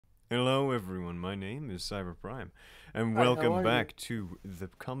Hello everyone, my name is Cyberprime, and Hi, how welcome are you? back to the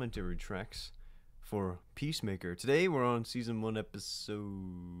commentary tracks for Peacemaker. Today we're on Season 1, Episode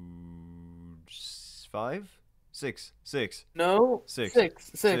 5? 6. 6. No, 6.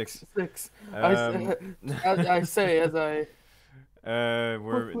 six, six, 6. six. I, s- Um, I say as I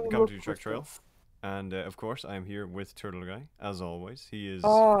we're in quickly the look commentary for track trail, stuff. and of course I'm here with Turtle Guy, as always. He is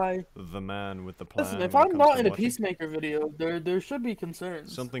I the man with the listen. plan If when it I'm comes to not in a watching. Peacemaker video, there should be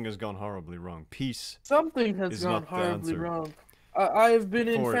concerns. Something has gone horribly wrong. Peace Something has is gone not the horribly answer. wrong. I have been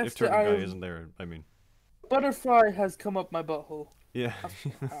For if infested. Turtle Guy isn't there, I mean. Butterfly has come up my butthole. Yeah. That's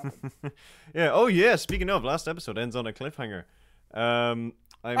what happened. Yeah. Oh yeah. Speaking of, last episode ends on a cliffhanger. I'm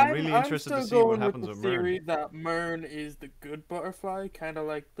really I'm interested to still see what going with happens the with Mern. theory that Mern is the good butterfly, kind of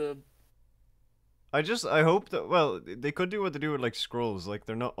like the I hope that, well, they could do what they do with like scrolls. Like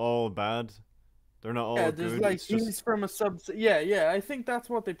they're not all bad. They're not all yeah. There's good. like It's just, he's from a sub. Yeah, yeah. I think that's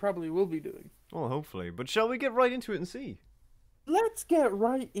what they probably will be doing. well, hopefully. But shall we get right into it and see? Let's get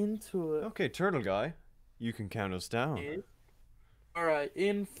right into it. Okay, Turtle Guy, you can count us down. Yeah. All right,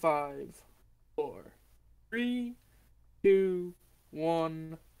 in 5, 4, 3, 2,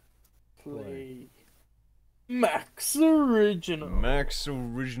 1, play. Max Original. Max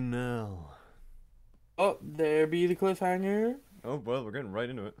Original. Oh, there be the cliffhanger. Oh well, we're getting right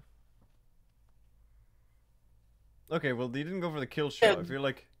into it. Okay, well, they didn't go for the kill shot. I Yeah. feel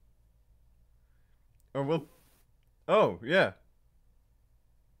like. Or well. Oh yeah.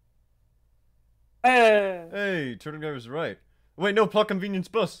 Eh. Hey, Turtle Guy was right. Wait, no, plot convenience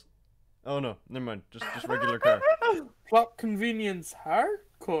bus. Oh no, never mind. Just regular car. Plot convenience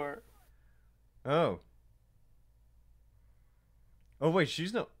hardcore. Oh. Oh wait,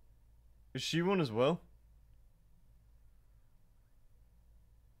 she's not. Is she one as well?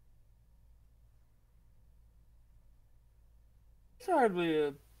 It's hardly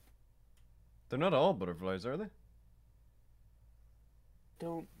a They're not all butterflies, are they?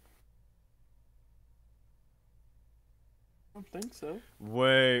 don't think so.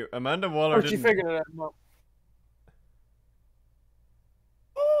 Wait, Amanda Waller Oh, she didn't. figured it out. No.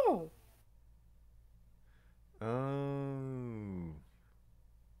 Oh, Oh.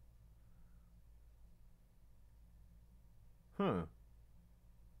 Huh.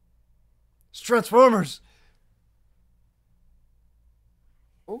 It's Transformers.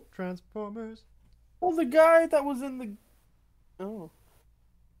 Oh. Transformers. well, the guy that was in the oh.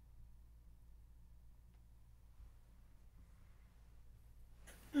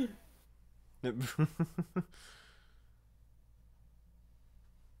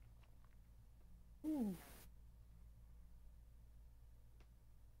 Hmm.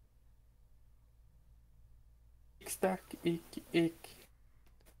 Stack ick.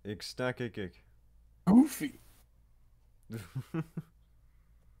 Ik stack ik. Goofy.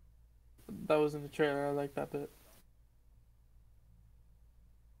 That was in the trailer. I like that bit.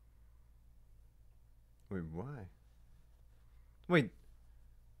 Wait, why? Wait.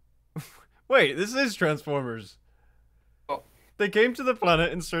 Wait, this is Transformers. Oh. They came to the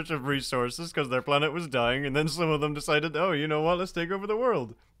planet in search of resources because their planet was dying, and then some of them decided, oh, you know what, let's take over the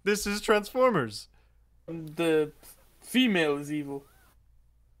world. This is Transformers. The female is evil.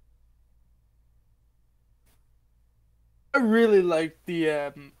 I really like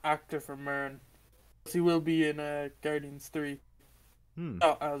the actor for Mern. He will be in Guardians 3. Hmm.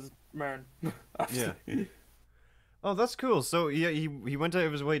 Oh, as Mern. Yeah. Oh, that's cool. So yeah, he went out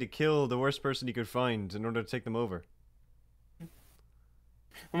of his way to kill the worst person he could find in order to take them over.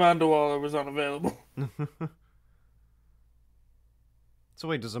 Amanda Waller was unavailable. So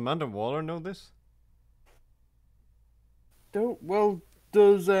wait, does Amanda Waller know this?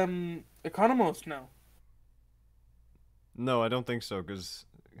 Does Economos know? No, I don't think so, because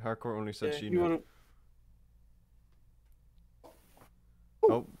Hardcore only said Yeah, she he knew. would've-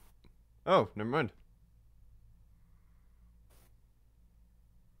 Oh. Oh, never mind.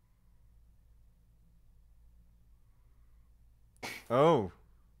 Oh.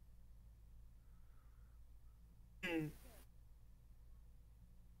 Hmm.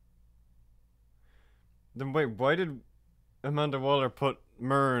 Then wait, why did Amanda Waller put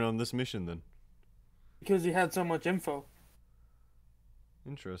Mern on this mission then? Because he had so much info.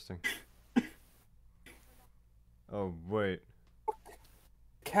 Interesting. Oh, wait.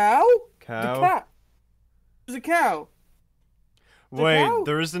 Cow? The Cow? cat. There's a cow. The Wait, cow?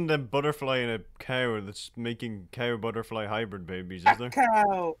 there isn't a butterfly and a cow that's making cow-butterfly hybrid babies, is Back there?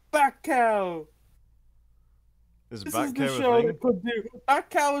 cow. Back cow. Is This bat is cow the a show thing? that could do. Back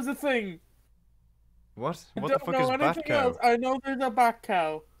cow is a thing. What? I What the don't fuck is know bat anything cow? else. I know there's a back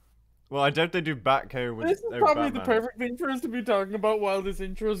cow. Well, I doubt they do Batcow This is without probably the Batman. perfect thing for us to be talking about while this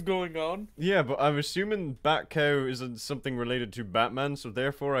intro is going on. Yeah, but I'm assuming Batcow isn't something related to Batman, so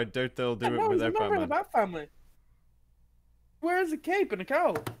therefore I doubt they'll Yeah, do it no, he's a without member of the Batman. Bat family. Wears a cape and a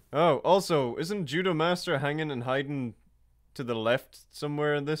cowl. Oh, also, isn't Judo Master hanging and hiding to the left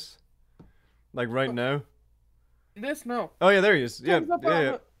somewhere in this? Like right now? This, no. Oh yeah, there he is. Yeah, Comes up yeah, on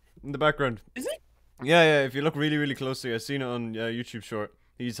yeah. the- In the background. Is he? Yeah, yeah. If you look really, really closely, I've seen it on YouTube Short.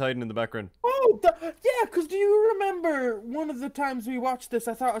 He's hiding in the background. Oh, yeah, because do you remember one of the times we watched this,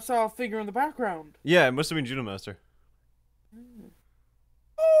 I thought I saw a figure in the background. Yeah, it must have been Judo Master.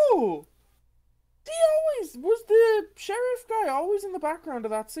 Oh! Was the sheriff guy always in the background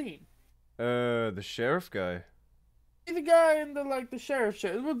of that scene? The sheriff guy. The guy in the sheriff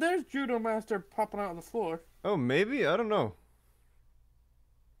shirt. Well, there's Judo Master popping out on the floor. Oh, maybe? I don't know.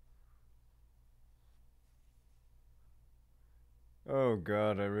 Oh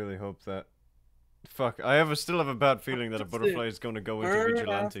god, I really hope that. Fuck, still have a bad feeling that a butterfly is going to go into Word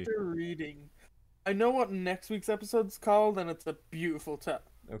vigilante. after reading. I know what next week's episode's called, and it's a beautiful tale.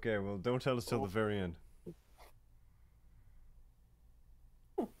 Okay, well, don't tell us till the very end.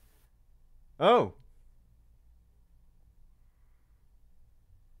 Oh!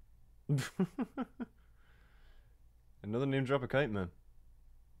 Another name drop a kite man.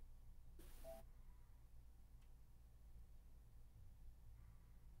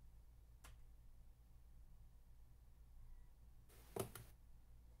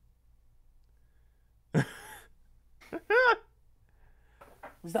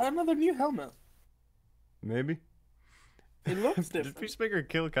 Is that another new helmet? Maybe. It looks Did different. Peacemaker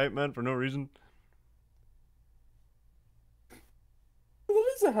kill Kite Man for no reason? That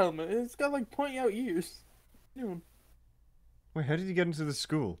is a helmet. It's got like pointy out ears. New one. Wait, how did he get into the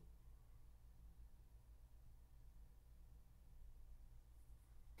school?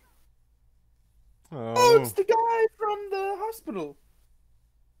 Oh, Oh. it's the guy from the hospital.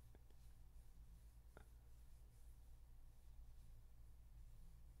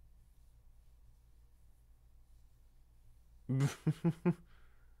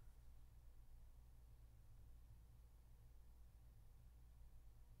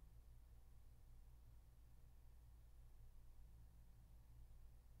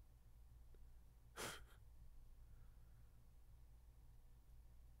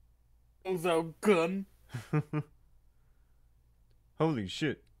 Pulls out gun. Holy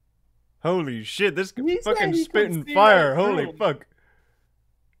shit. Holy shit, this He said fucking he could spitting see fire. that Holy room. fuck.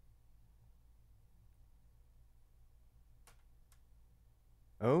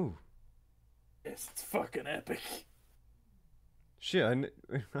 Oh. Yes, it's fucking epic. Shit, I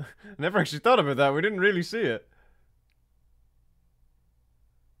never actually thought about that. We didn't really see it.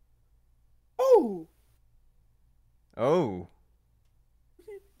 Oh! Oh.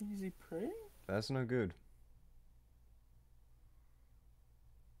 Is he praying? That's not good.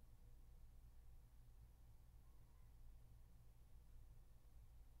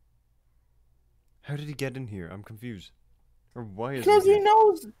 How did he get in here? I'm confused. Or why is Because he he here?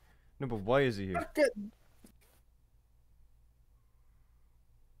 knows. No, but why is he here?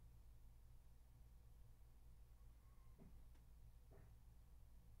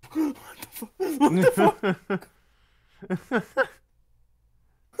 What the fuck?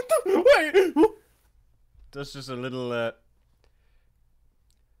 Wait! That's just a little,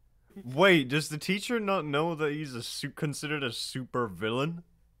 Wait, does the teacher not know that he's considered a super villain?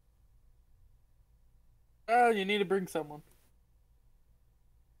 Well, you need to bring someone.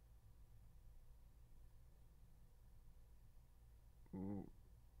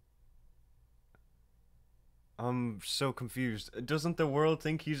 I'm so confused. Doesn't the world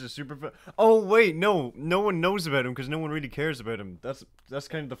think he's a super villain? Oh wait, no, no one knows about him because no one really cares about him. That's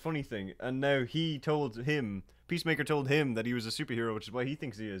kind of the funny thing. And now Peacemaker told him that he was a superhero, which is why he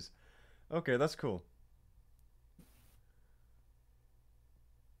thinks he is. Okay, that's cool.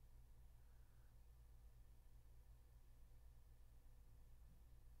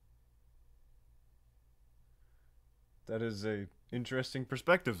 That is a interesting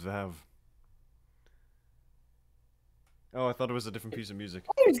perspective to have. Oh, I thought it was a different piece of music.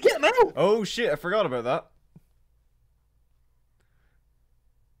 Oh, he's getting out! Oh shit, I forgot about that.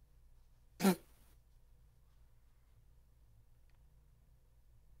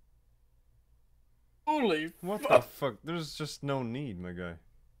 Holy What the fuck! fuck? There's just no need, my guy.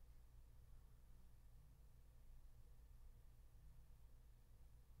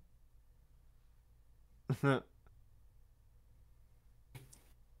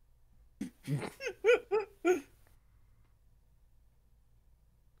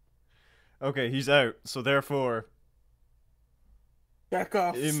 Okay, he's out, so therefore...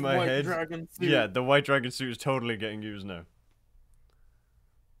 Chekhov's In my white head, dragon suit. yeah, the white dragon suit is totally getting used now.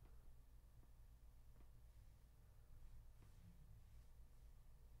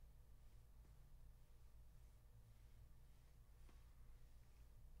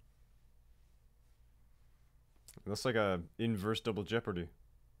 That's like a inverse double jeopardy.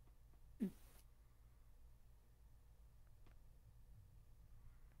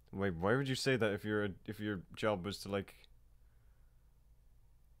 Wait, why would you say that if your job was to like?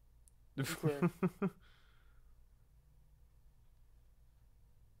 Clear.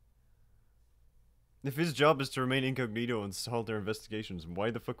 If his job is to remain incognito and halt their investigations,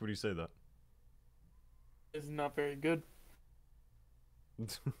 why the fuck would he say that? It's not very good.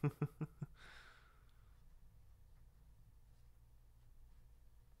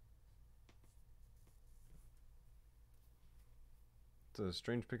 It's a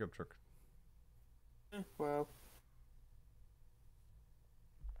strange pickup truck. Well.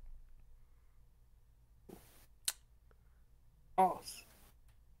 Boss.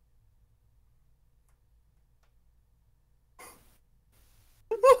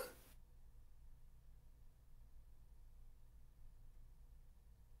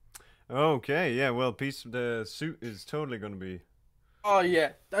 Okay, yeah, well, the suit is totally gonna be. Oh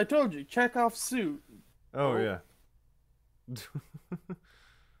yeah, I told you, Chekhov's suit. Oh, Oh. yeah.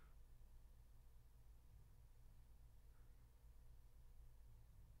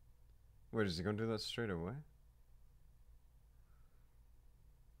 Wait, is he gonna do that straight away?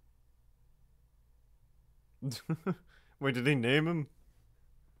 Wait, did he name him?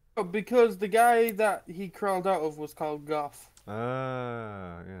 Oh, because the guy that he crawled out of was called Goth.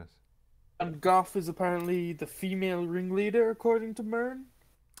 Ah, yes. And Goth is apparently the female ringleader, according to Mern.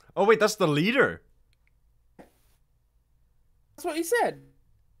 Oh, wait, that's the leader. That's what he said.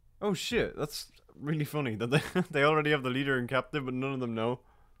 Oh shit, that's really funny that they they already have the leader and captive, but none of them know.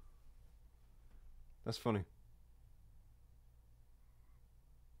 That's funny.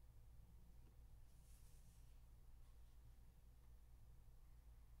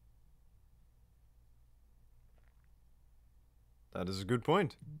 That is a good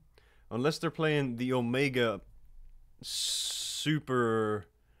point. Unless they're playing the Omega Super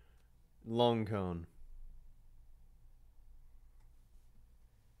Long Con.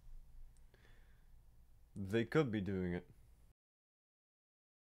 They could be doing it.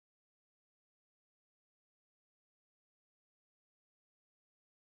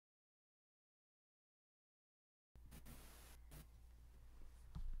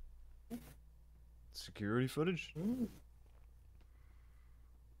 Security footage?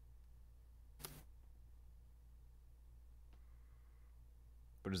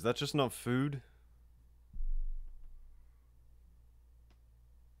 But is that just not food?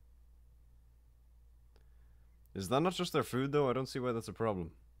 Is that not just their food, though? I don't see why that's a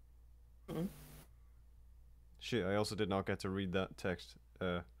problem. Shit, I also did not get to read that text.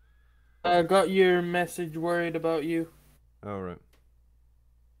 I got your message worried about you. Alright.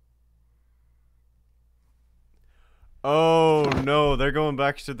 Oh, no, they're going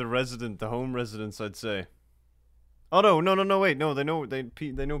back to the home residence, I'd say. Oh, no, wait, no, they know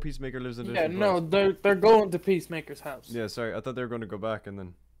Peacemaker lives in a Yeah, different no, place. they're going to Peacemaker's house. Yeah, sorry, I thought they were going to go back and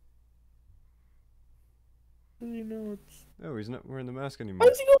then... You know, it's... Oh, he's not wearing the mask Why anymore.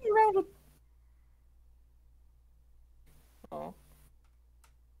 is he going around with... Oh.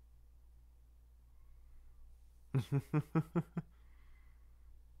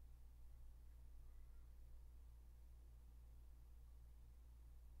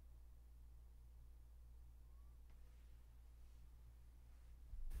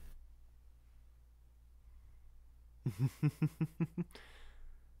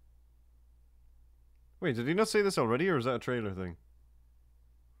 Wait, did he not say this already, or is that a trailer thing?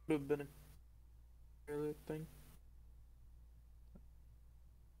 Would have been a trailer thing.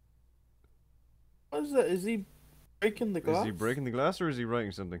 What is that? Is he breaking the glass? Is he breaking the glass, or is he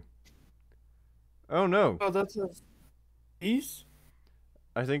writing something? Oh, no. Oh, that's a piece?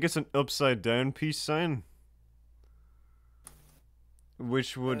 I think it's an upside down peace sign.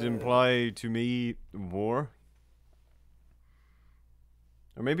 Which would imply to me war.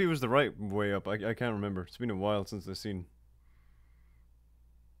 Or maybe it was the right way up. I can't remember. It's been a while since I've seen.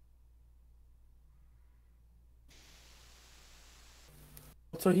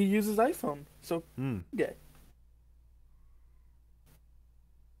 So he uses iPhone. So, yeah.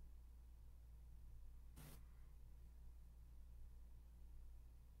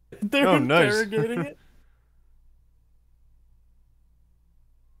 They're Oh, nice. interrogating it.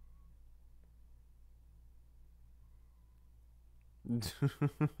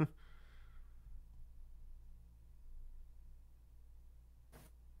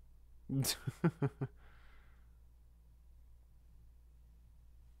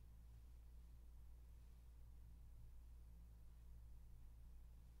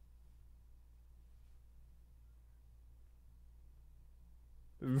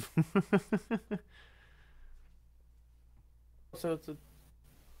 So it's a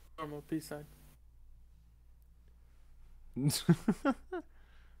normal peace sign.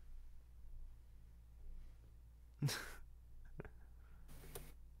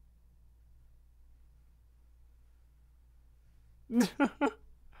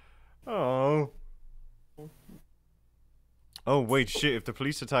 Oh. Oh wait, shit! If the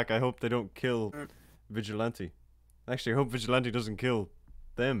police attack, I hope they don't kill Vigilante. Actually, I hope Vigilante doesn't kill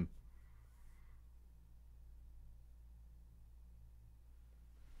them.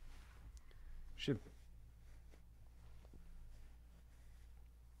 Shit.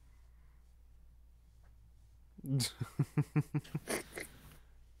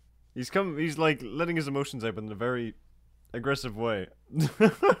 He's like letting his emotions out, but in a very aggressive way.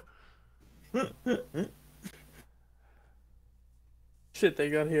 Shit, they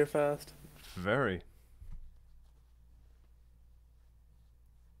got here fast. Very.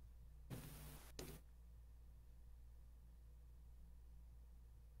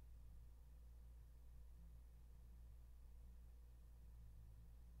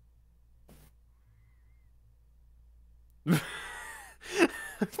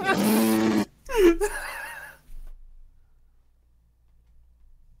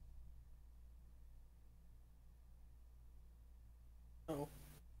 Oh.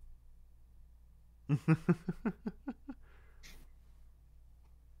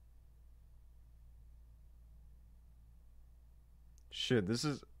 Shit, this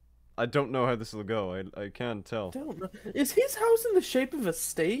is. I don't know how this will go. I can't tell. Don't know. Is his house in the shape of a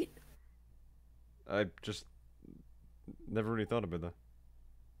state? I just never really thought about that.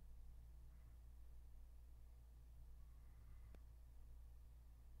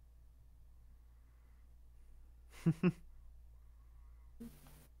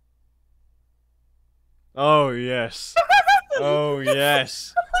 Oh yes. Oh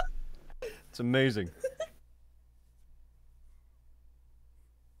yes. It's amazing.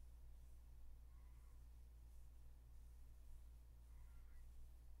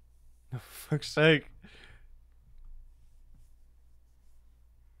 For fuck's sake.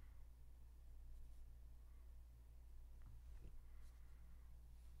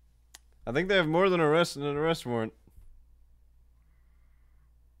 I think they have more than an arrest warrant.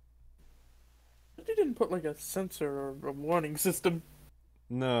 They didn't put like a sensor or a warning system.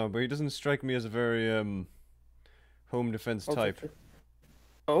 No, but he doesn't strike me as a very home defense Oh, type.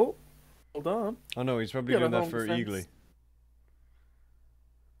 oh, hold on. Oh no, he's probably Yeah, doing the that home for defense. Eagly.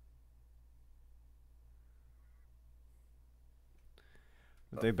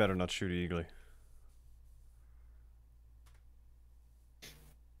 But they better not shoot Eagly.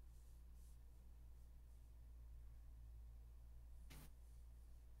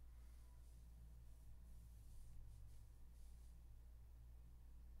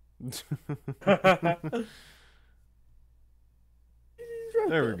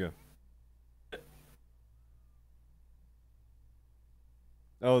 There we go.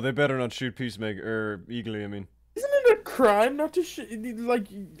 Oh, they better not shoot Peacemaker or Eagly. I mean, Isn't it a crime not to shoot? Like,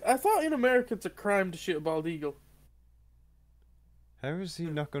 I thought in America it's a crime to shoot a bald eagle. how is he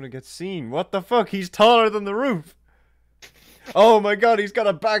not gonna get seen? What the fuck? He's taller than the roof. Oh my god, he's got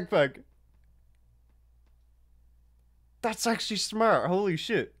a backpack. That's actually smart. Holy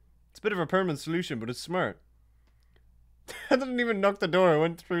shit. It's a bit of a permanent solution, but it's smart. I didn't even knock the door. I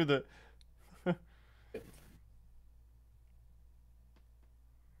went through the.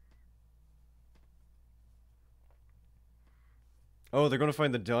 Oh, they're gonna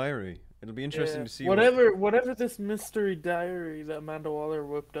find the diary. It'll be interesting Yeah. to see Whatever this mystery diary that Amanda Waller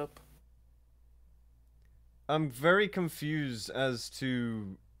whipped up. I'm very confused as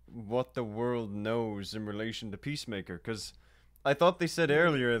to what the world knows in relation to Peacemaker, because I thought they said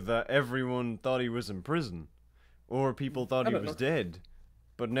earlier that everyone thought he was in prison, or people thought I he don't was know. dead,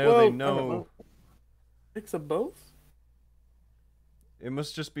 but now Well, they I don't know. know. Mix of both? It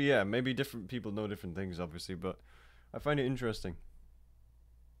must just be, yeah, maybe different people know different things, obviously, but I find it interesting.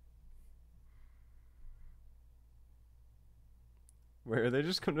 Where are they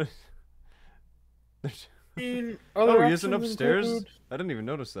just gonna... Other Oh, he isn't options upstairs? include- I didn't even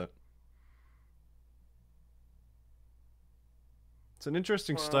notice that. It's an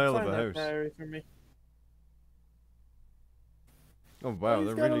interesting style of find a that house. diary for me. Oh wow, he's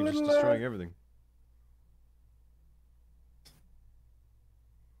they're got a really just little, destroying everything.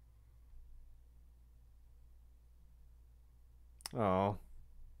 Oh.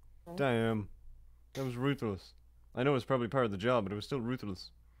 Damn. That was ruthless. I know it's probably part of the job, but it was still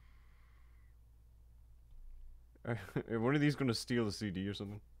ruthless. Are one of these gonna steal the CD or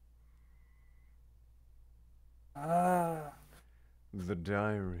something? Ah. The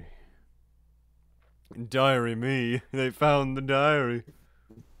diary. Diary me. They found the diary.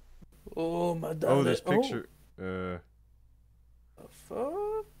 Oh my god. Oh, this picture. The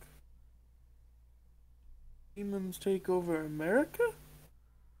fuck? Demons take over America?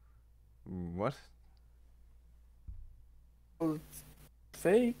 What? Well, it's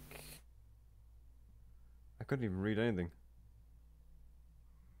fake. I couldn't even read anything.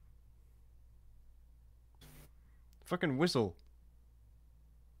 Fucking whistle.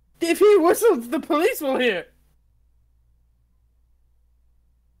 If he whistles, the police will hear.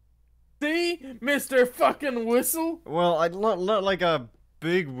 See, Mr. Fucking Whistle? Well, I not like a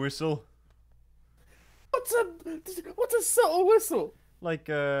big whistle. What's a subtle whistle? Like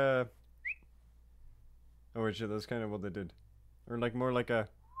oh wait, shit, that's kind of what they did. Or like more like a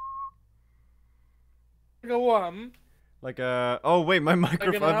Like a one. like a oh wait, my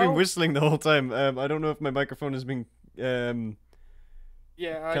microphone. I've been owl? whistling the whole time. I don't know if my microphone is being Yeah,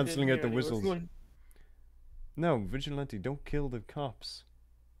 I cancelling didn't out the hear any whistles. whistling. No, vigilante, don't kill the cops.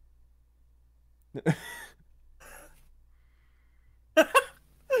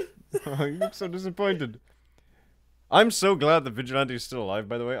 Oh, you look so disappointed. I'm so glad that Vigilante is still alive,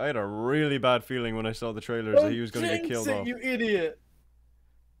 by the way. I had a really bad feeling when I saw the trailers that he was going to get jinx killed it, off. you idiot.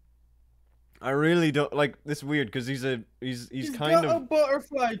 I really don't like it's weird because he's He's kind got a of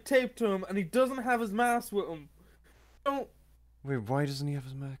butterfly taped to him and he doesn't have his mask with him. Don't. wait, why doesn't he have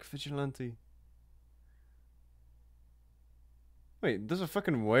his Mac Vigilante? Wait, there's a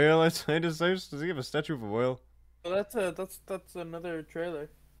fucking whale outside his house? Does he have a statue of a whale? Well, that's another trailer.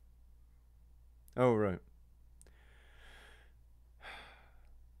 Oh right.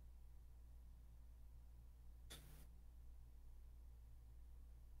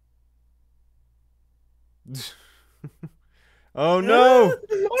 Oh no!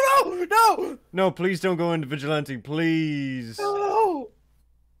 Oh no! No! No, please don't go into Vigilante, please. No!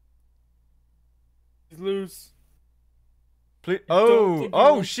 He's loose. Please. Don't Oh, think he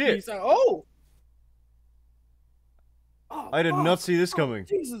oh wants shit! peace out. Oh! Oh, I did fuck. not see this Oh, coming.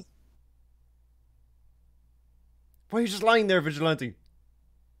 Jesus. Why are you just lying there, Vigilante?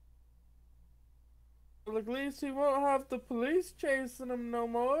 Well, at least he won't have the police chasing him no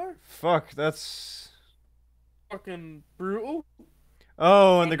more. Fuck, that's. Fucking brutal.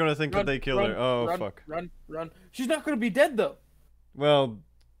 Oh, and they're gonna think that Run, they killed run, her. Oh, run, fuck. Run. She's not gonna be dead though. Well,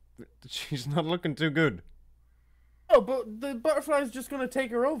 she's not looking too good. No, but the butterfly's just gonna take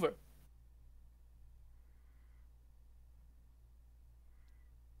her over.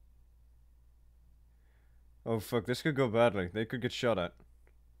 Oh, fuck, this could go badly. They could get shot at.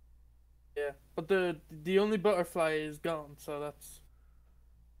 Yeah, but the only butterfly is gone, so that's.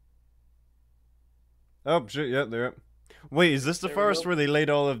 Oh, shit, yeah, they're up. Wait, is this the There we forest go. where they laid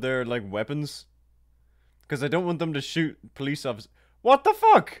all of their, like, weapons? Because I don't want them to shoot police officers. What the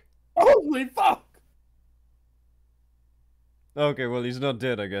fuck? Holy fuck! Okay, well, he's not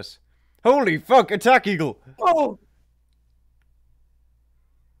dead, I guess. Holy fuck, attack eagle! Oh!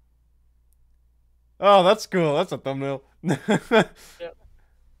 Oh, that's cool. That's a thumbnail.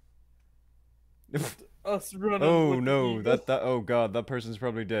 Us running. Oh with the no, eagle. oh god, that person's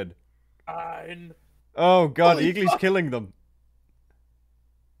probably dead. Fine. Oh god, Holy Eagly's fuck. killing them.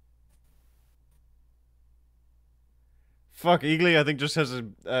 Fuck, Eagly I think just has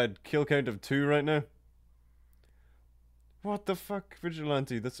a kill count of 2 right now. What the fuck,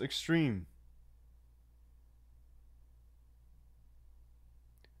 Vigilante? That's extreme.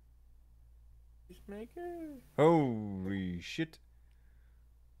 Peacemaker. Holy shit.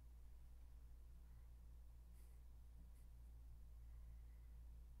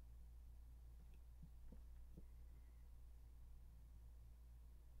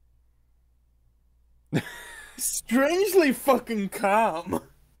 Strangely fucking calm.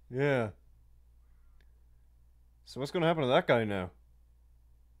 Yeah. So what's gonna happen to that guy now?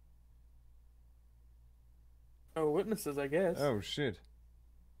 Oh, witnesses, I guess. Oh shit.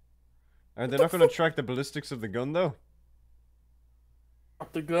 Are they the not gonna fuck? track the ballistics of the gun though?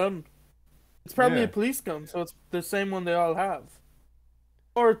 Not the gun. It's probably Yeah. a police gun, so it's the same one they all have.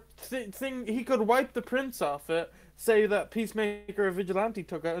 Or thing he could wipe the prints off it, say that Peacemaker or Vigilante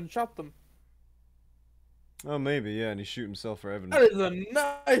took it and shot them. Oh maybe, yeah, and he shoot himself for evidence. That is a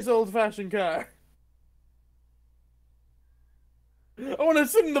nice old-fashioned car. I want to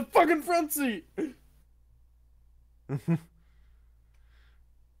sit in the fucking front seat.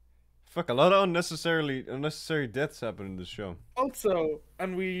 Fuck, a lot of unnecessary deaths happen in this show. Also,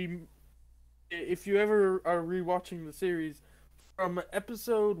 if you ever are rewatching the series, from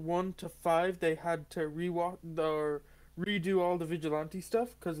episode 1 to 5, they had to rewatch or redo all the vigilante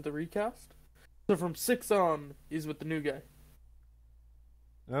stuff because of the recast. So from 6 on is with the new guy.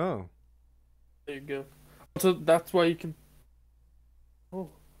 Oh. There you go. So that's why you can. Oh.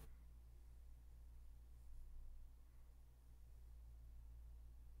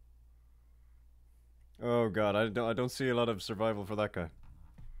 Oh god, I don't see a lot of survival for that guy.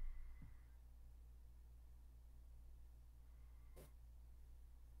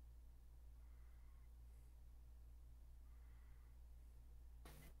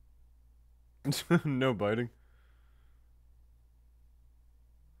 No biting.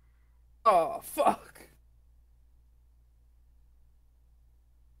 Oh fuck.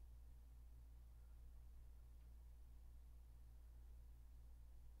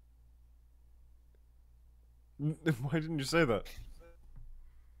 Why didn't you say that?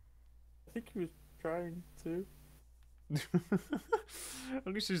 I think he was trying to. At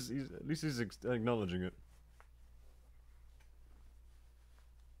least he's acknowledging it.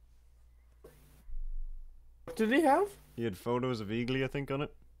 What did he have? He had photos of Eagly, I think, on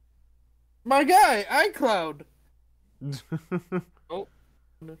it. My guy, iCloud. Oh.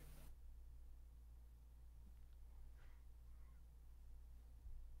 No.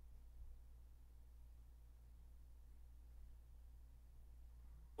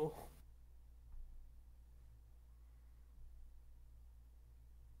 Oh.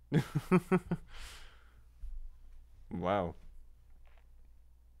 Wow.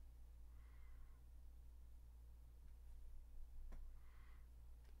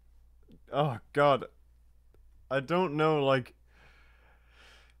 Oh god. I don't know, like,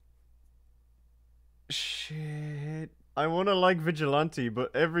 shit. I want to like Vigilante,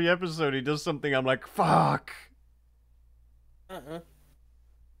 but every episode he does something I'm like, fuck. Uh-uh.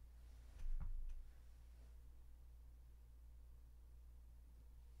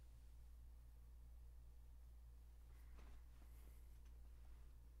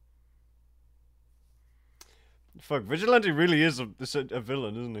 Fuck, Vigilante really is a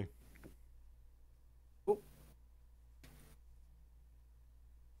villain, isn't he? Oh.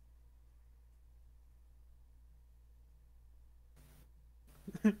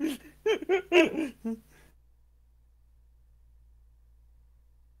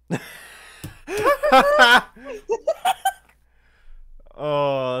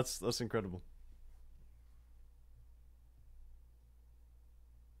 Oh, that's incredible.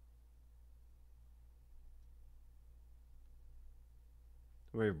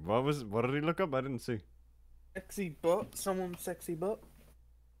 Wait, what did he look up? I didn't see. Sexy butt. Someone's sexy butt.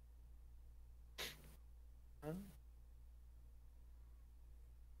 Huh?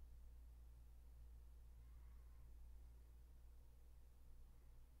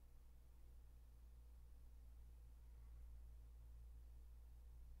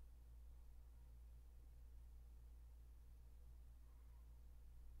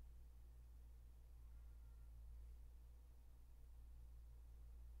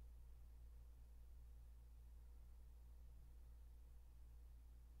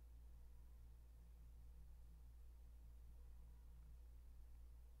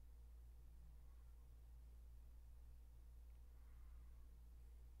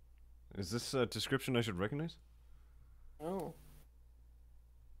 Is this a description I should recognize? Oh.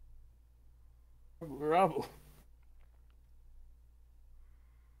 Rubble.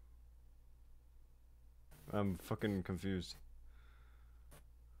 I'm fucking confused.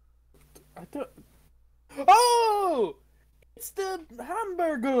 I don't. Oh! It's the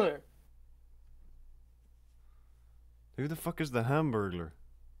Hamburglar. Who the fuck is the Hamburglar?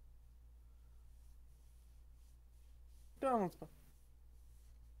 McDonald's.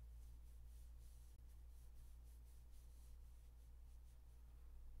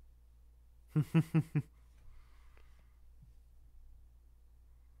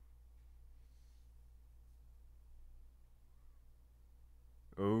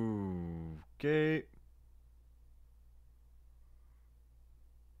 Okay.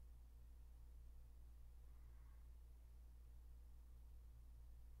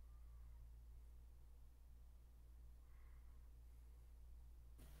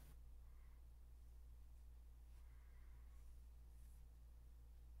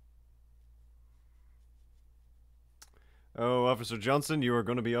 Oh, Officer Johnson, you are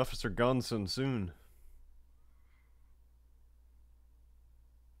going to be Officer Gonson soon.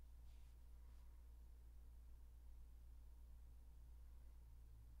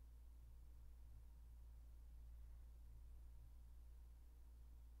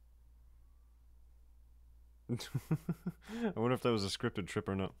 I wonder if that was a scripted trip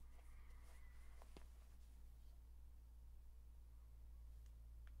or not.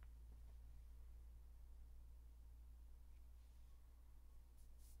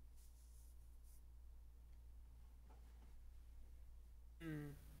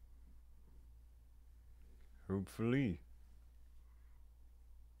 Hmm. Hopefully.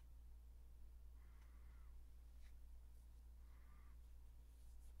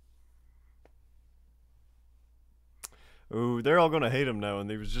 Oh, they're all gonna hate him now, and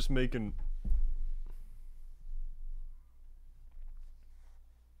they was just making.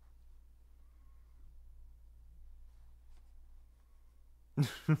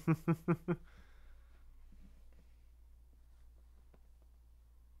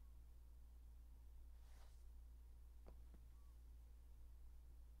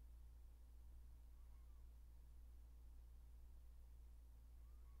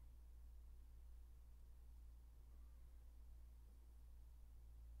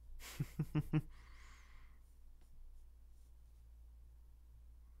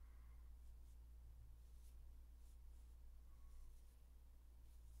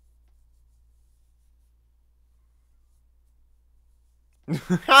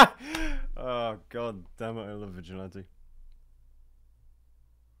 Oh god damn it! I love Vigilante.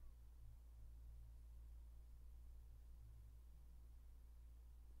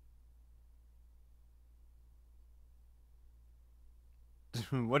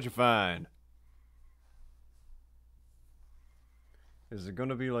 What'd you find? Is it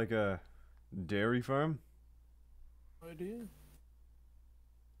gonna be like a dairy farm? No idea.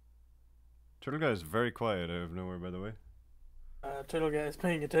 Turtle guy is very quiet out of nowhere, by the way. Turtle Guy is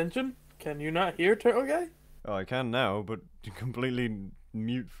paying attention. Can you not hear Turtle Guy? Oh, I can now, but completely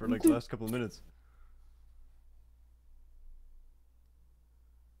mute for like the last couple of minutes.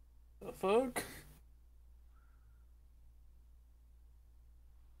 The fuck?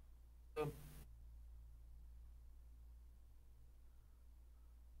 Um,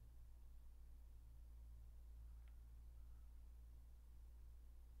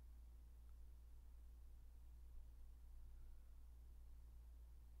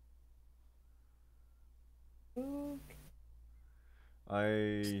 fuck.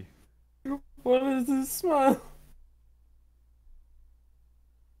 I What is this smile?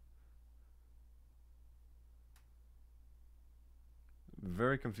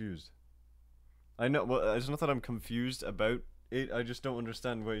 very confused. I know. Well, it's not that I'm confused about it. I just don't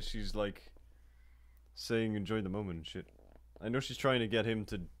understand why she's like saying enjoy the moment and shit. I know she's trying to get him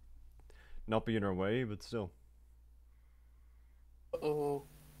to not be in her way, but still. Oh,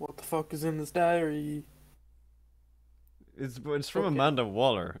 what the fuck is in this diary? It's from Okay. Amanda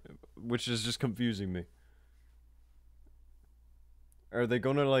Waller, which is just confusing me. Are they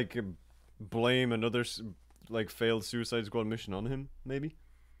gonna like blame another like failed Suicide Squad mission on him? Maybe.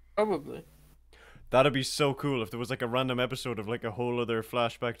 Probably. That'd be so cool if there was like a random episode of like a whole other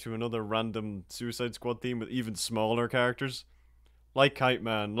flashback to another random Suicide Squad theme with even smaller characters, like Kite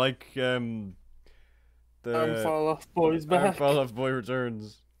Man, like the Fall off boys Arm Fall back. Off Boy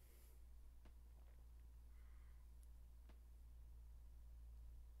Returns.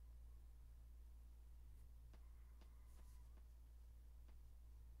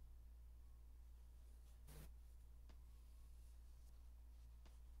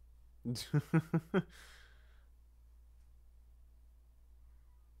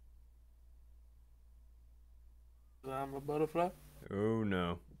 I'm a butterfly. Oh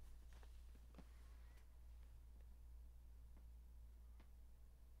no.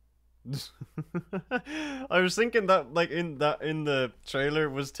 I was thinking that like in the trailer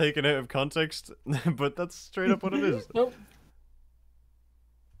was taken out of context, but that's straight up what it is. Nope.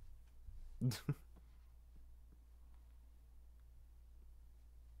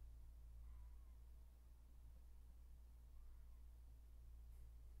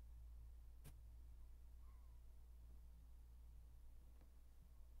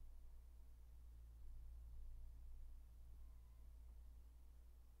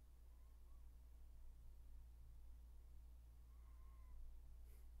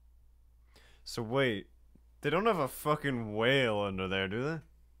 So wait, they don't have a fucking whale under there, do they?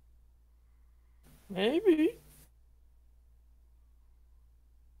 Maybe.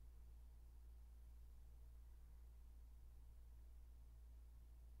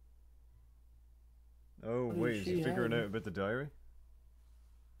 Oh What wait, is is he she figuring out hiding? about the diary?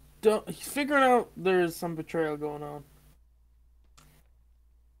 He's figuring out there's some betrayal going on.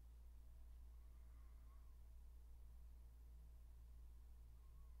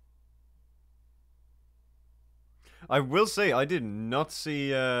 I will say I did not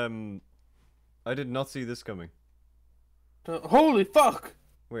see I did not see this coming. Holy fuck!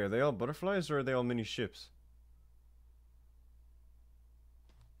 Wait, are they all butterflies or are they all mini ships?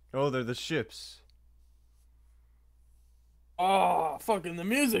 Oh, they're the ships. Oh, fucking the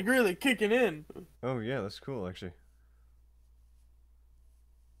music really kicking in. Oh yeah, that's cool actually.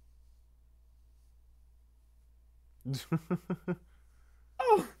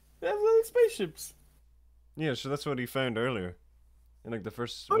 Oh, they have little spaceships. Yeah, so that's what he found earlier. In like the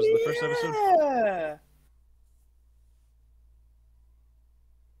first, was it the first episode? Oh yeah.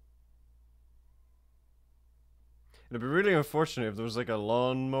 It'd be really unfortunate if there was like a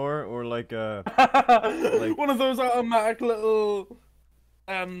lawnmower or like a like One of those automatic little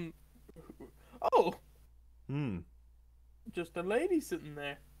um. Oh, hmm. just a lady sitting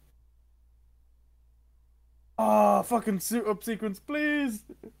there. Oh, fucking suit up sequence, please.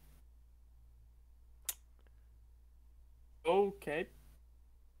 Okay.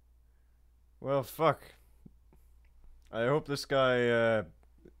 Well, fuck. I hope this guy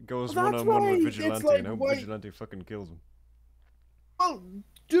goes Well, one that's on one with right. It's Vigilante, like, and I hope wait. Vigilante fucking kills him. Well,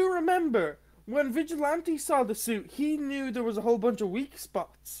 do remember when Vigilante saw the suit, he knew there was a whole bunch of weak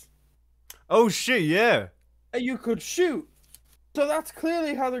spots Oh shit, yeah. that you could shoot. So that's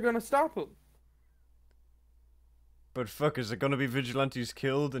clearly how they're gonna stop him. But fuck, is it gonna be Vigilante's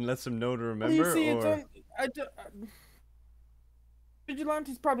killed and lets him know to Well, you remember, see, it's or on.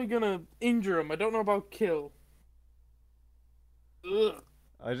 Vigilante's probably gonna injure him. I don't know about kill. Ugh.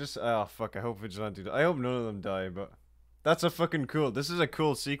 I just fuck. I hope Vigilante. I hope none of them die, but that's a fucking cool. This is a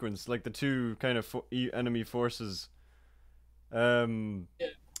cool sequence, like the two kind of enemy forces, Yeah.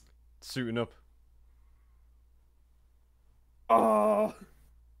 suiting up. Oh,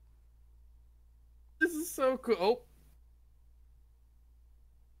 this is so cool. Oh,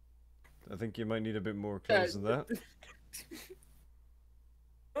 I think you might need a bit more clothes than that.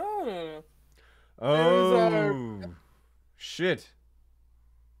 oh no. Oh shit.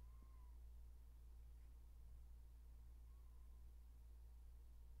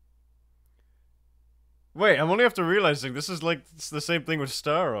 Wait, I'm only after realizing this is like it's the same thing with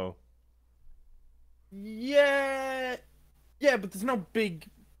Starro. Yeah, yeah, but there's no big.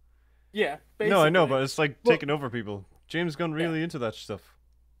 Yeah, basically. No, I know, but it's like Well, taking over people. James Gunn really into that stuff.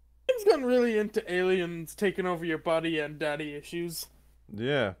 I've gotten really into aliens taking over your body and daddy issues.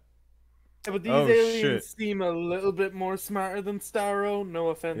 Yeah. Yeah, but these Oh aliens shit. seem a little bit more smarter than Starro. No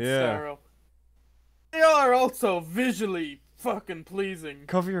offense, Yeah. Starro. They are also visually fucking pleasing.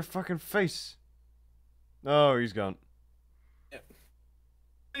 Cover your fucking face. Oh, he's gone. Yeah.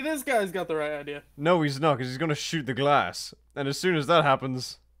 See, this guy's got the right idea. No, he's not, because he's gonna shoot the glass. And as soon as that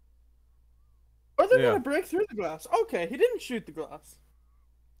happens, Or they're yeah. gonna break through the glass. Okay, he didn't shoot the glass.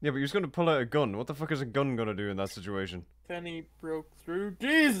 Yeah, but he was gonna pull out a gun. What the fuck is a gun gonna do in that situation? Penny broke through.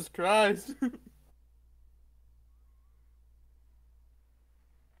 Jesus Christ.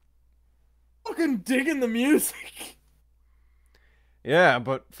 Fucking digging the music. Yeah,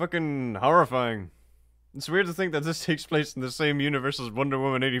 but fucking horrifying. It's weird to think that this takes place in the same universe as Wonder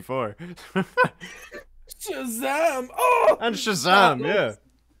Woman 84. Shazam! Oh! And Shazam, yeah.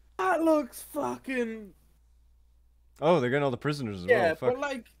 That looks fucking. Oh, they're getting all the prisoners as Yeah, well. Fuck. but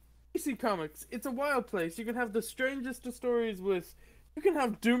like DC Comics, it's a wild place. You can have the strangest of stories with. You can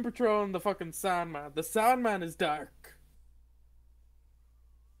have Doom Patrol and the fucking Sandman. The Sandman is dark.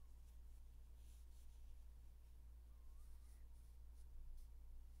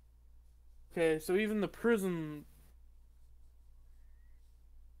 Okay, so even the prison.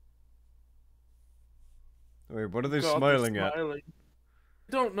 Wait, what are they God, they're smiling at? smiling.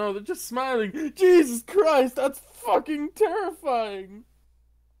 I don't know, they're just smiling. Jesus Christ, that's fucking terrifying.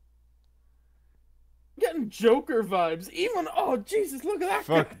 I'm getting Joker vibes. Even oh Jesus, look at that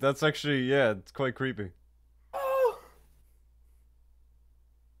Fuck, guy. that's actually, yeah, it's quite creepy. Oh.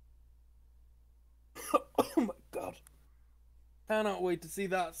 Oh my god. Cannot wait to see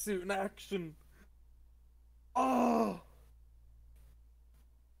that suit in action. Oh.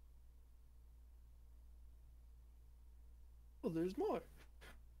 Oh, there's more.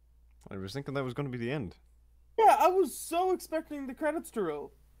 I was thinking that was gonna be the end. Yeah, I was so expecting the credits to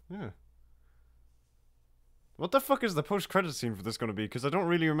roll. Yeah. What the fuck is the post-credit scene for this gonna be? Because I don't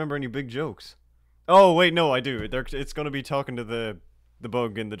really remember any big jokes. Oh, wait, no, I do. It's gonna be talking to the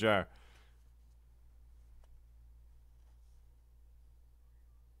bug in the jar.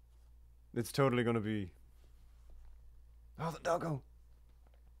 It's totally gonna be... Oh, the doggo!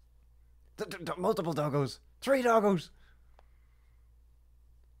 Multiple doggos! 3 doggos!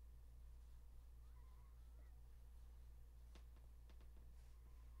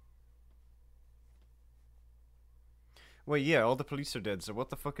 Wait, yeah, all the police are dead. So what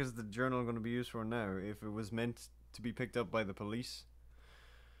the fuck is the journal going to be used for now? If it was meant to be picked up by the police,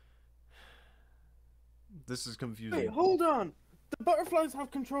 this is Wait, confusing. hold on. The butterflies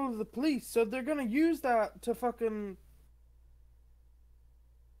have control of the police, so they're gonna use that to fucking.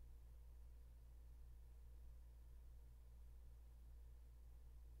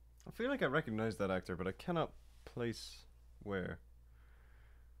 I feel like I recognize that actor, but I cannot place where.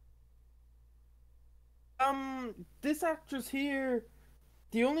 This actress here.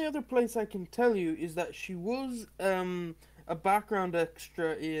 The only other place I can tell you is that she was a background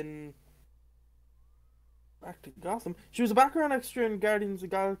extra in. Back to Gotham. She was a background extra in Guardians of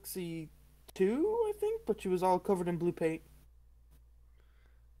the Galaxy 2, I think, but she was all covered in blue paint.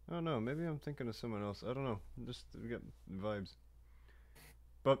 Oh no, maybe I'm thinking of someone else. I don't know. Just get vibes.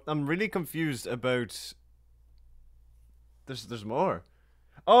 But I'm really confused about. There's more.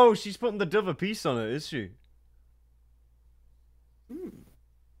 Oh, she's putting the Dove of Peace on it, is she? Hmm.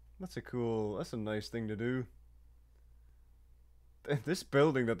 That's a cool. That's a nice thing to do. This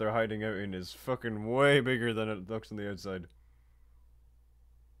building that they're hiding out in is fucking way bigger than it looks on the outside.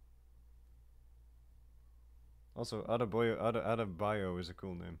 Also, Adebayo is a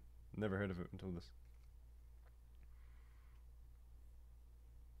cool name. Never heard of it until this.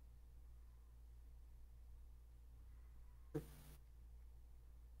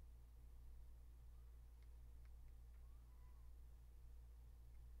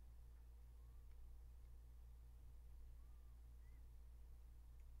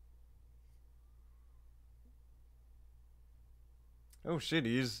 Oh shit,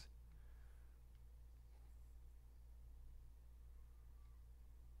 he's.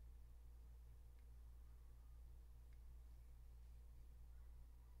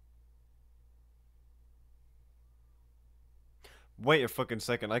 Wait a fucking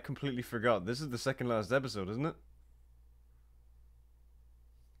second, I completely forgot. This is the second last episode, isn't it?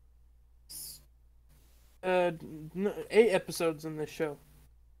 Uh, 8 episodes in this show.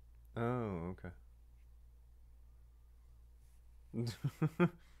 Oh, okay.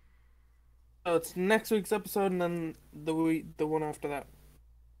 So it's next week's episode and then the one after that.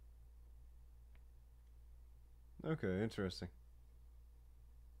 Okay, interesting.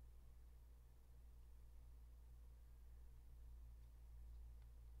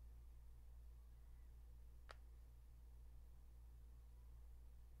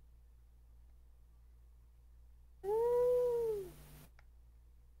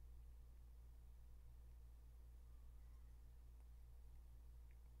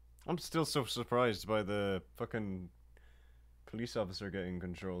 I'm still so surprised by the fucking police officer getting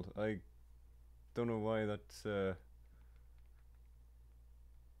controlled. I don't know why that.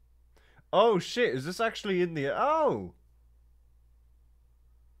 Oh shit! Is this actually in the? Oh,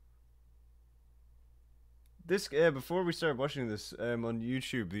 this. Before we started watching this, on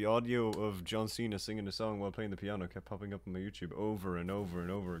YouTube, the audio of John Cena singing the song while playing the piano kept popping up on my YouTube over and over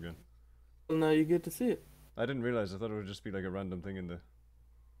and over again. Well, now you get to see it. I didn't realize. I thought it would just be like a random thing in the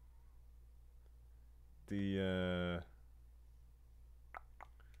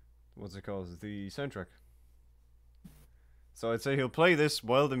what's it called? The soundtrack. So I'd say he'll play this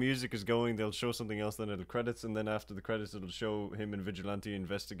while the music is going. They'll show something else, then it'll credits, and then after the credits, it'll show him and Vigilante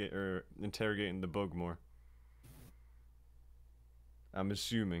investigate or interrogating the bug more. I'm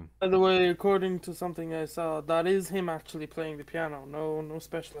assuming. By the way, according to something I saw, that is him actually playing the piano. No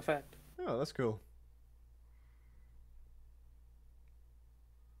special effect. Oh, that's cool.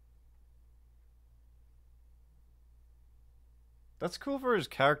 That's cool for his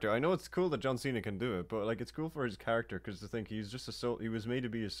character. I know it's cool that John Cena can do it, but like it's cool for his character because to think he's just he was made to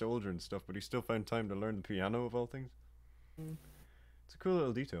be a soldier and stuff, but he still found time to learn the piano of all things. Mm. It's a cool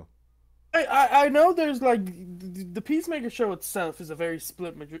little detail. I know there's like the Peacemaker show itself is a very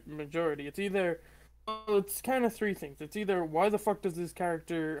split majority. It's either well, it's kind of three things. It's either why the fuck does this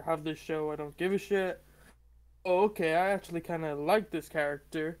character have this show? I don't give a shit. Oh, okay, I actually kind of like this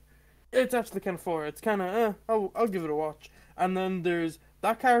character. It's actually kind of four. It's kind of I'll give it a watch. And then there's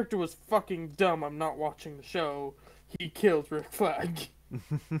that character was fucking dumb. I'm not watching the show. He killed Rick Flag.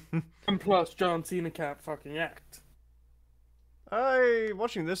 And plus, John Cena can't fucking act.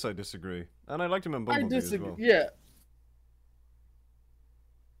 Watching this, I disagree, and I liked him in Bumblebee as well. Yeah.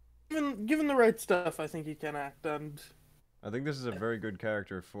 Given the right stuff, I think he can act, and I think this is a very good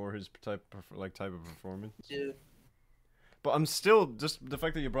character for his type of performance. yeah. But I'm still, just the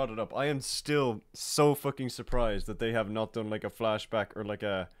fact that you brought it up, I am still so fucking surprised that they have not done like a flashback or like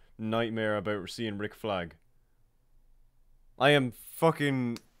a nightmare about seeing Rick Flag. I am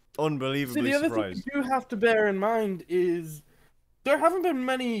fucking unbelievably See, the other surprised. thing you do have to bear in mind is there haven't been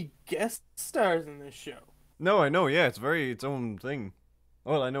many guest stars in this show. No, I know. Yeah, it's very its own thing.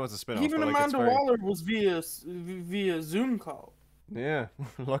 Well, I know it's a spin-off, Even but like it's Amanda very Waller was via Zoom call. yeah.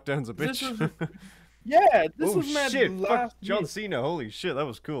 Lockdown's a This bitch. was yeah, this Oh was made shit! Fuck last John year. Cena. Holy shit, that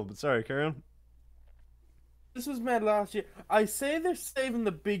was cool. But sorry, carry on. This was made last year. I say they're saving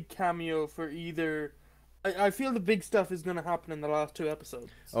the big cameo for either. I feel the big stuff is going to happen in the last two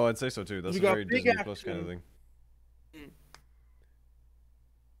episodes. Oh, I'd say so too. That's We a got very big Disney Plus kind of action. thing. Mm.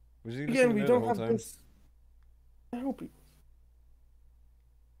 Was he Again, listening we there the don't whole have time? this. I hope he.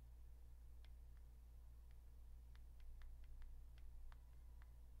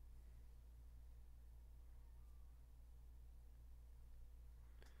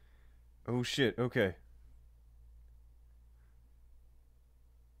 Oh shit. Okay.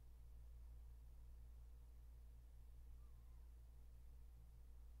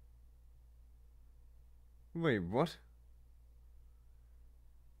 Wait, what?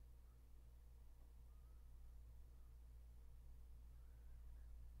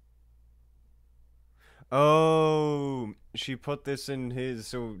 Oh, she put this in his,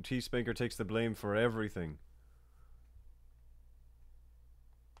 so Peacemaker takes the blame for everything.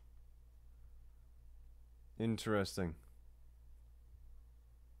 Interesting.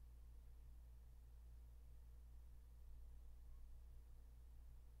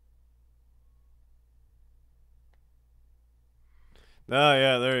 Ah,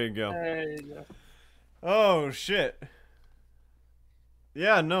 yeah, there you go. Yeah. Oh shit.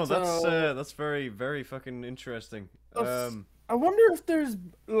 Yeah, no, So that's very, very fucking interesting. if, I wonder if there's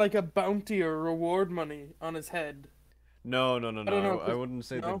like a bounty or reward money on his head. No, no, no, I don't know, no. I 'cause wouldn't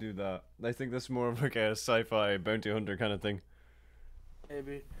say they no, do that. I think that's more of like a sci-fi bounty hunter kind of thing.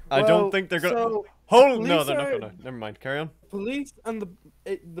 maybe. I don't Well, think they're gonna. so the Hold. No, police they're not are gonna. Never mind. Carry on. police and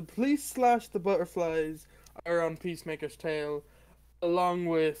the police slash the butterflies are on Peacemaker's tail, along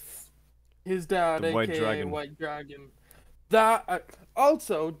with his dad, The White aka Dragon. White Dragon. That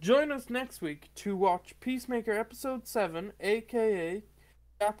also join us next week to watch Peacemaker episode 7, aka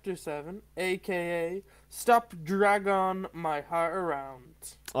Chapter 7, aka Stop Dragon My Heart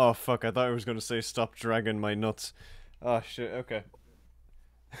Around. Oh fuck! I thought I was gonna say stop dragging my nuts. Oh shit. Okay.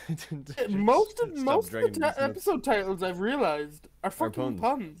 Stop Most of dragging the these nuts. episode titles I've realized are Are fucking puns.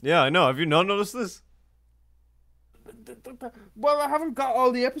 puns. Yeah, I know. Have you not noticed this? Well, I haven't got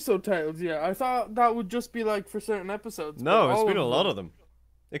all the episode titles yet. I thought that would just be like for certain episodes. But No, it's all been a lot of them.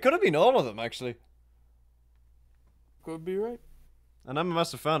 It could have been all of them actually. could be right. And I'm a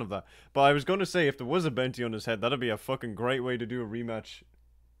massive fan of that. But I was going to say, if there was a bounty on his head, that'd be a fucking great way to do a rematch.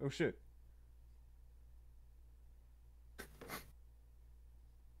 Oh shit.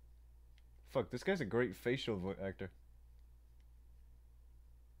 Fuck, this guy's a great facial actor.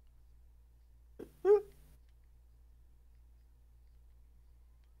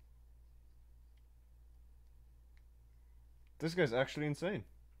 This guy's actually insane.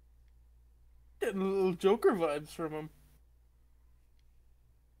 Getting little Joker vibes from him.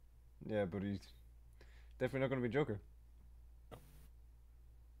 Yeah, but he's definitely not going to be Joker.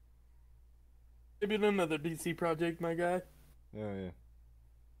 Maybe in another DC project, my guy. Oh, yeah.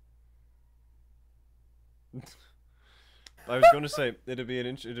 I was going to say it'd be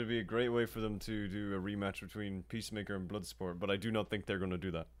a great way for them to do a rematch between Peacemaker and Bloodsport, but I do not think they're going to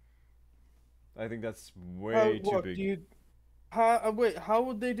do that. I think that's way too What big. do you? How? Wait, how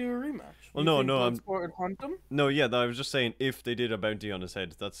would they do a rematch? Well, You no, think no, Bloodsport would hunt him? no, yeah, I was just saying if they did a bounty on his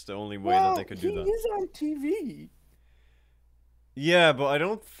head, that's the only way that Well, they could he do that. is on TV. Yeah, but I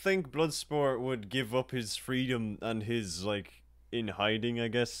don't think Bloodsport would give up his freedom and his like in hiding, I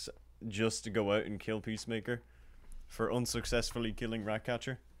guess, just to go out and kill Peacemaker for unsuccessfully killing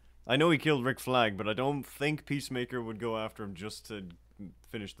Ratcatcher. I know he killed Rick Flag, but I don't think Peacemaker would go after him just to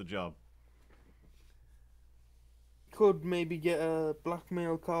finish the job. Could maybe get a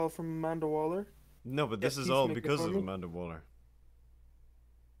blackmail call from Amanda Waller. No, but Yeah, this is all Peacemaker because for of me. Amanda Waller.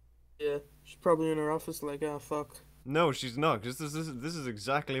 Yeah, she's probably in her office like, ah, fuck. No, she's not. This is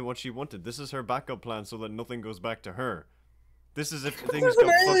exactly what she wanted. This is her backup plan so that nothing goes back to her. This is if things There's go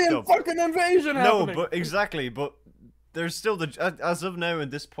an fucked alien up. fucking invasion No, happening. but exactly, but there's still as of now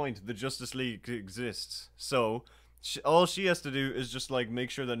at this point the Justice League exists. So all she has to do is just like make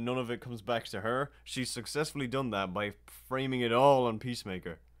sure that none of it comes back to her. She's successfully done that by framing it all on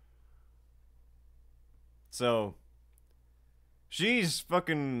Peacemaker. So she's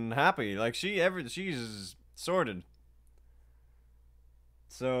fucking happy. Like she's sorted.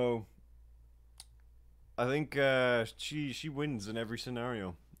 So I think she wins in every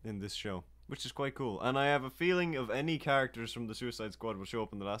scenario in this show, which is quite cool. And I have a feeling of any characters from the Suicide Squad will show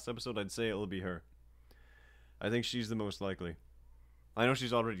up in the last episode, I'd say it'll be her. I think she's the most likely. I know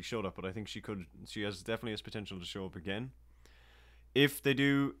she's already showed up, but I think she has definitely has potential to show up again. If they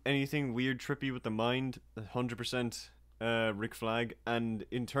do anything weird, trippy with the mind, 100% Rick Flag. And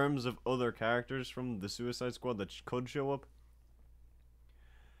in terms of other characters from the Suicide Squad that could show up,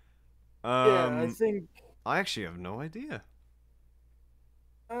 Yeah, I um, think. I actually have no idea.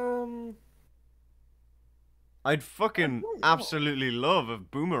 Um, I'd I fucking don't know. absolutely love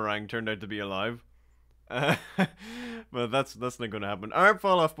if Boomerang turned out to be alive. Uh, but that's not gonna happen. Art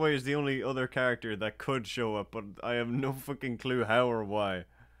Fall Off Boy is the only other character that could show up, but I have no fucking clue how or why.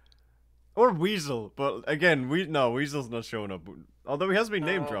 Or Weasel, but again, Weasel's not showing up. Although he has been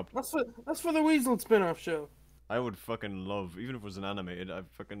name dropped. That's for the Weasel spin-off show. I would fucking love, even if it was an animated,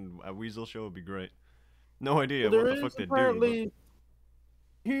 a Weasel show would be great. No So idea what there the is fuck they do, but apparently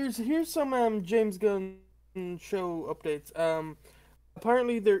here's some James Gunn show updates.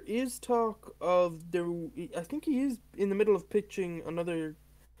 Apparently there is talk of there. I think he is in the middle of pitching another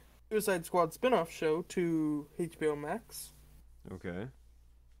Suicide Squad spin-off show to HBO Max. okay.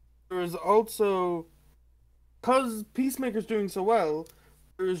 There is also, because Peacemaker's doing so well,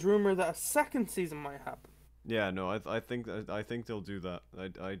 there is rumor that a second season might happen. Yeah, no, I think they'll do that.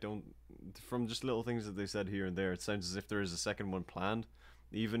 I don't, from just little things that they said here and there, it sounds as if there is a second one planned.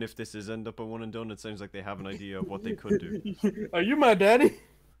 Even if this is end up a one and done, it sounds like they have an idea of what they could do. Are you my daddy?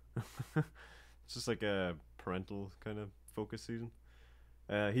 It's just like a parental kind of focus season.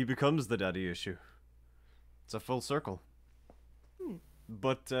 He becomes the daddy issue. It's a full circle. Hmm.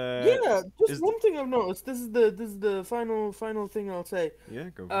 But Yeah, just is one thing I've noticed. This is the final thing I'll say. yeah,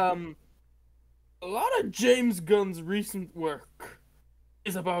 go for it. A lot of James Gunn's recent work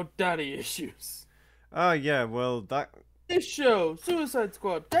is about daddy issues. Yeah, well that This show, Suicide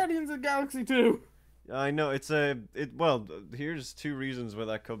Squad, Guardians of the Galaxy 2. I know here's two reasons why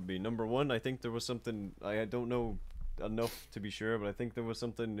that could be. Number one, I think there was something I don't know enough to be sure, but I think there was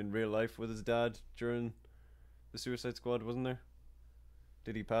something in real life with his dad during the Suicide Squad, wasn't there?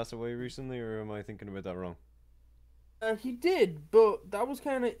 Did he pass away recently, or am I thinking about that wrong? He did, but that was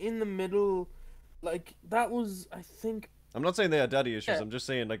kind of in the middle. Like that was, I think. I'm not saying they had daddy issues. Yeah. I'm just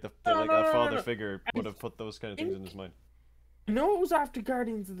saying like No, like no, a no, no, father no. figure I would have put those kind of things in his think mind. I know it was after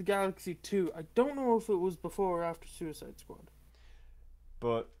Guardians of the Galaxy 2. I don't know if it was before or after Suicide Squad.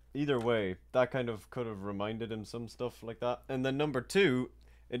 But either way, that kind of could have reminded him some stuff like that. And then number two,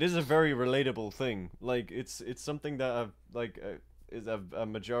 it is a very relatable thing. Like it's something that is a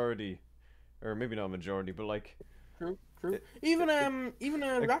majority, or maybe not a majority, but like True, true. it, Even a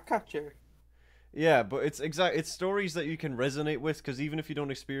it, Ratcatcher. yeah, but it's stories that you can resonate with because even if you don't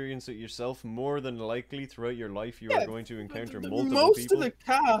experience it yourself, more than likely throughout your life you are Yeah, going to encounter the multiple most of people. the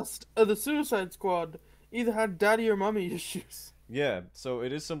cast of the Suicide Squad either had daddy or mommy issues. Yeah, so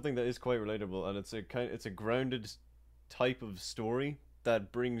it is something that is quite relatable, and it's a grounded type of story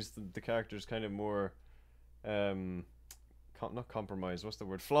that brings the characters kind of more, not compromise. What's the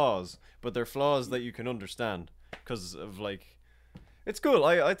word? Flaws, but they're flaws that you can understand because of like, it's cool.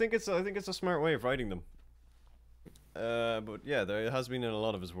 I think it's a smart way of writing them. But yeah, there has been in a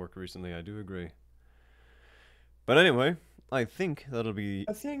lot of his work recently. I do agree. But anyway, I think that'll be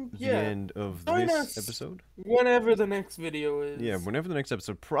I think, the yeah. end of Join this us episode. whenever the next video is. Yeah, whenever the next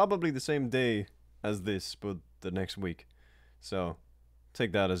episode, probably the same day as this, but the next week. So,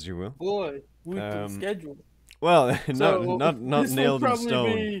 take that as you will. Boy, weekly Um, schedule. Well, So not this will nailed in probably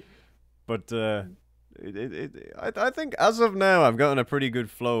stone, be. but I think as of now I've gotten a pretty good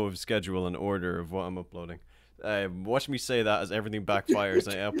flow of schedule and order of what I'm uploading. Watch me say that as everything backfires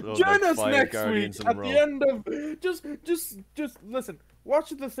and I upload Join like us 5 next Guardians week in a at row. the end of just listen. Watch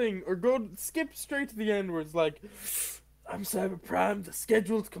the thing or skip straight to the end where it's like, I'm Cyber Prime. The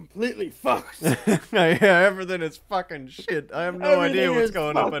schedule's completely fucked. Yeah, everything is fucking shit. I have no idea Everything what's is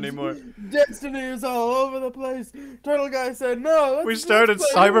going up fucked. anymon. Destiny is all over the place. Turtle Guy said no. We let's started play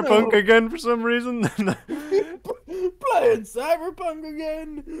Cyberpunk Uno." again for some reason. Playing Cyberpunk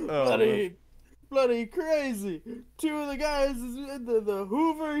again. Oh, Bloody crazy. Two of the guys is the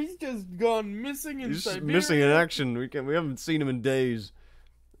Hoover. He's just gone missing in He's just Siberia. missing in action. We haven't seen him in days.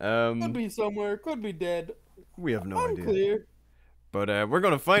 Could be somewhere. Could be dead. We have no idea. Unclear. But we're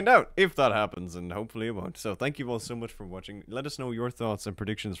going to find out if that happens, and hopefully it won't. So thank you all so much for watching. Let us know your thoughts and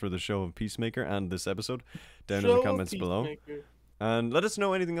predictions for the show of Peacemaker and this episode down in the Show of comments below. Peacemaker. And let us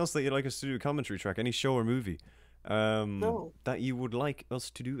know anything else that you'd like us to do a commentary track, any show or movie No. that you would like us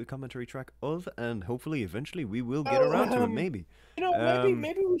to do a commentary track of, and hopefully eventually we will get around to it, maybe. You know, maybe Um,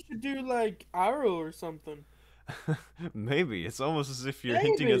 maybe we should do like Arrow or something. Maybe. It's almost as if you're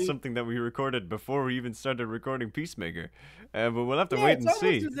hinting at Maybe. something that we recorded before we even started recording Peacemaker. But we'll have to Yeah, wait it's and almost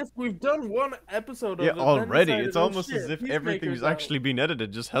see. as if we've done one episode Yeah, of it, then already. decided, It's oh almost as shit, if everything's Peacemaker's out. actually been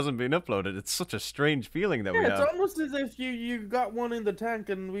edited, just hasn't been uploaded. It's such a strange feeling that we Yeah, it's have. almost as if you got one in the tank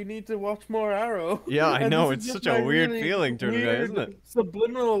and we need to watch more Arrow. Yeah, I And know. this is It's just such my a weird really feeling, Turtle Guy, isn't weird it?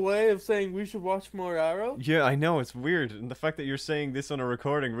 subliminal way of saying we should watch more Arrow. Yeah, I know. It's weird. And the fact that you're saying this on a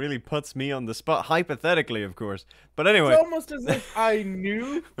recording really puts me on the spot. Hypothetically, of course. But anyway. It's almost as if I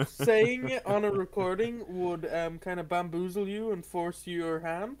knew saying it on a recording would kind of bamboozle you and force your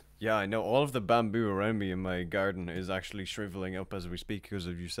hand. Yeah, I know. All of the bamboo around me in my garden is actually shriveling up as we speak because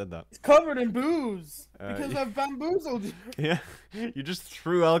of you said that. It's covered in booze because yeah. I've bamboozled you. Yeah, you just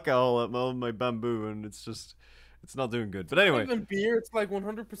threw alcohol at all of my bamboo and it's not doing good. But anyway. Even beer, it's like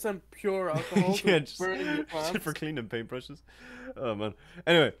 100% pure alcohol. Yeah, just burning your plants. for cleaning paintbrushes. Oh man.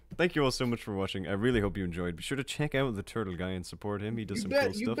 Anyway, thank you all so much for watching. I really hope you enjoyed. Be sure to check out the Turtle Guy and support him. He does some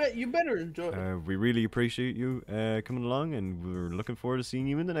cool stuff. You better enjoy it. We really appreciate you coming along, and we're looking forward to seeing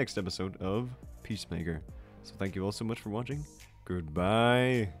you in the next episode of Peacemaker. So thank you all so much for watching.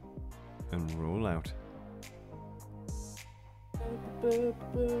 Goodbye, and roll out.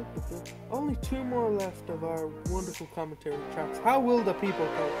 Only 2 more left of our wonderful commentary tracks. How will the people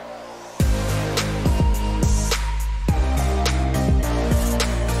vote?